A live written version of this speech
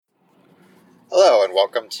Hello, and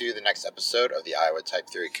welcome to the next episode of the Iowa Type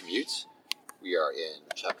Theory Commute. We are in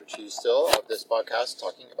Chapter 2 still of this podcast,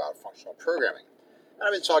 talking about functional programming. And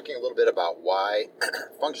I've been talking a little bit about why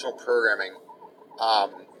functional programming,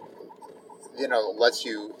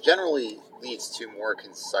 generally leads to more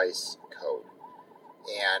concise code.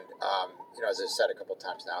 And, as I've said a couple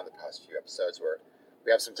times now in the past few episodes, where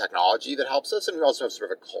we have some technology that helps us, and we also have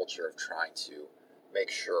sort of a culture of trying to make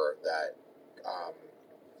sure that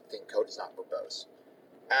code is not verbose.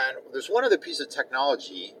 And there's one other piece of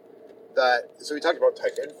technology so we talked about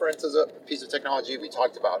type inference as a piece of technology. We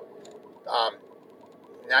talked about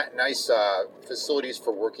nice facilities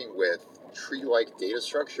for working with tree-like data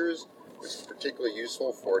structures, which is particularly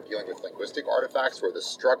useful for dealing with linguistic artifacts where the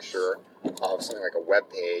structure of something like a web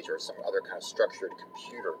page or some other kind of structured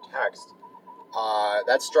computer text,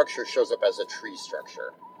 that structure shows up as a tree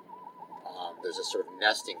structure. There's a sort of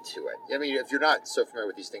nesting to it. I mean, if you're not so familiar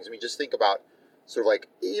with these things, just think about sort of like,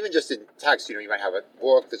 even just in text, you might have a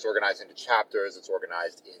book that's organized into chapters, it's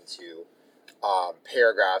organized into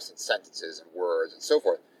paragraphs and sentences and words and so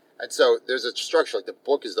forth. And so there's a structure, like the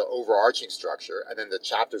book is the overarching structure, and then the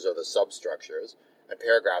chapters are the substructures, and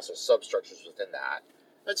paragraphs are substructures within that,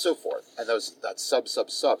 and so forth. And that sub,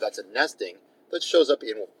 that's a nesting that shows up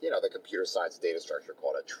in, the computer science data structure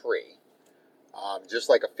called a tree. Just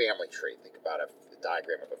like a family tree. Think about the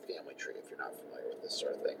diagram of a family tree if you're not familiar with this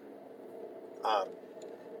sort of thing.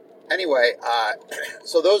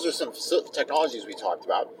 So those are some technologies we talked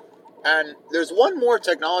about. And there's one more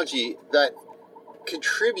technology that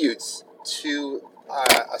contributes to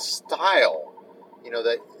a style,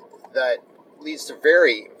 that leads to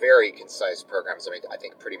very, very concise programs. I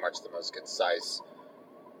think pretty much the most concise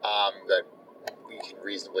that we can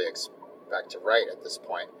reasonably expect to write at this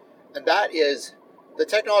point. And that is, the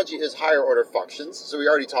technology is higher order functions. So we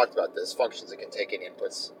already talked about this. Functions that can take in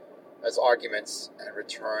inputs as arguments and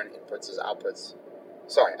return inputs as outputs.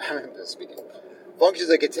 Sorry, I'm speaking. Functions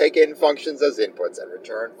that can take in functions as inputs and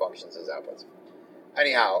return functions as outputs.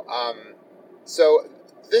 Anyhow, so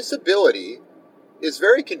this ability is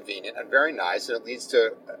very convenient and very nice, and it leads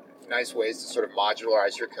to nice ways to sort of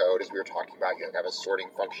modularize your code, as we were talking about. You have a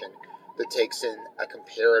sorting function that takes in a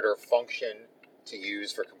comparator function to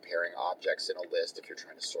use for comparing objects in a list if you're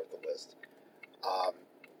trying to sort the list.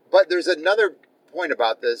 But there's another point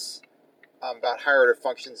about this, about higher order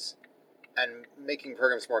functions and making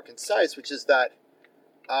programs more concise, which is that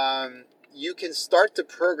you can start to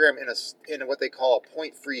program in what they call a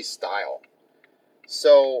point-free style.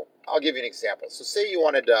 So I'll give you an example. So say you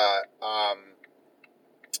wanted to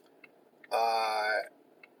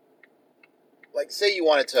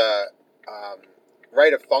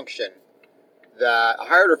write a function, a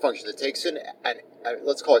higher order function that takes in,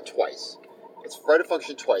 let's call it twice. Let's write a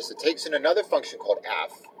function twice. It takes in another function called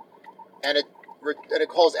f, and it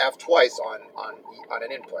calls f twice on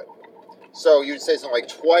an input. So you'd say something like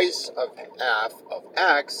twice of f of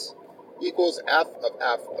x equals f of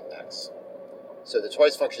x. So the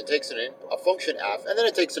twice function takes in a function f, and then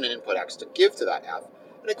it takes in an input x to give to that f,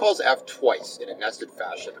 and it calls f twice in a nested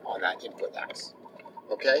fashion on that input x.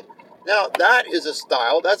 Okay? Now that is a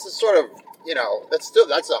style. That's a sort of,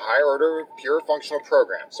 that's a higher order pure functional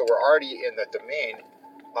program. So we're already in the domain.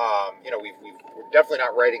 We're definitely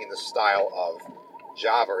not writing in the style of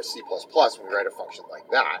Java or C++ when we write a function like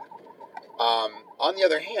that. On the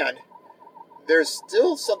other hand, there's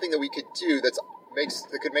still something that we could do that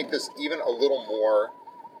could make this even a little more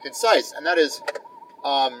concise, and that is,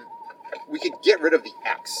 we could get rid of the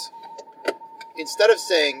x. Instead of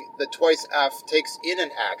saying that twice f takes in an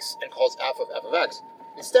x and calls f of x,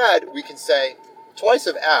 instead we can say twice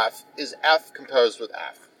of f is f composed with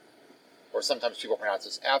f. Or sometimes people pronounce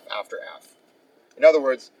this f after f. In other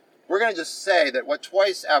words, we're going to just say that what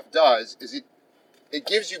twice f does is it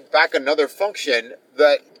gives you back another function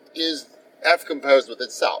that is f composed with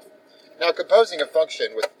itself. Now, composing a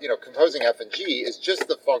function with, composing f and g is just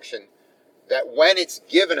the function that when it's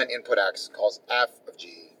given an input x calls f of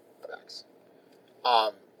g of x.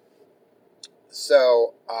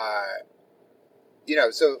 So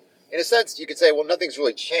in a sense, you could say, well, nothing's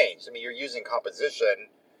really changed. You're using composition.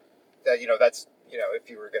 That's, if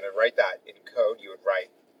you were going to write that in code, you would write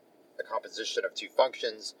the composition of two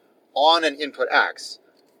functions on an input x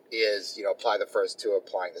is, apply the first to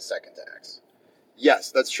applying the second to x.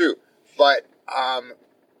 Yes, that's true. But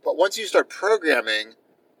once you start programming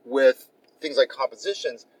with things like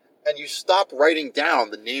compositions, and you stop writing down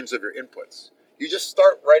the names of your inputs, you just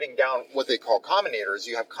start writing down what they call combinators.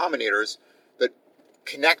 You have combinators that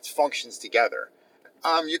connect functions together.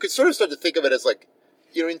 You could sort of start to think of it as like,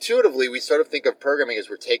 intuitively, we sort of think of programming as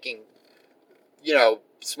we're taking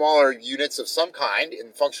smaller units of some kind.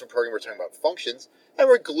 In functional programming, we're talking about functions, and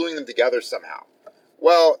we're gluing them together somehow.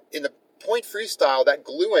 Well, in the point-free style, that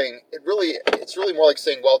gluing, it's really more like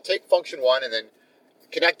saying, well, take function 1 and then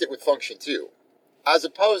connect it with function 2, as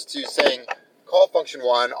opposed to saying, call function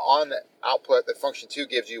 1 on the output that function 2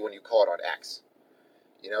 gives you when you call it on X.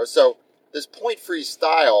 So this point-free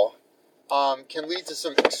style can lead to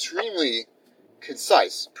some extremely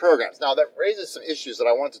concise programs. Now, that raises some issues that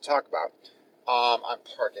I wanted to talk about. I'm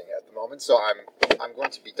parking at the moment, so I'm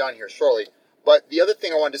going to be done here shortly. But the other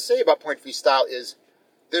thing I wanted to say about point-free style is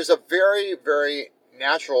there's a very, very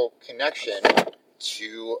natural connection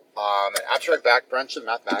to an abstract back branch of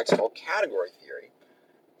mathematics called category theory.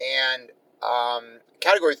 And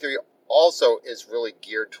category theory also is really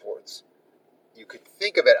geared towards, you could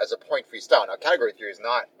think of it as a point-free style. Now, category theory is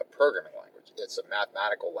not a programming language. It's a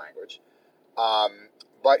mathematical language.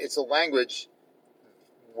 But it's a language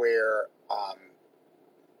where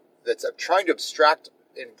that's trying to abstract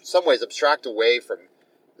away from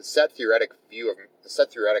the set theoretic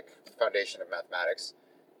foundation of mathematics.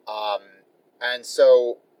 And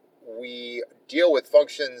so we deal with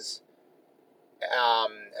functions,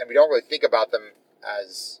 and we don't really think about them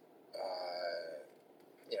as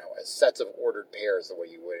as sets of ordered pairs the way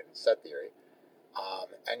you would in set theory.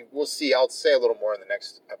 And I'll say a little more in the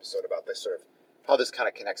next episode about this sort of how this kind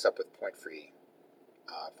of connects up with point-free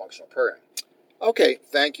functional programming. Okay,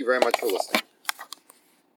 thank you very much for listening.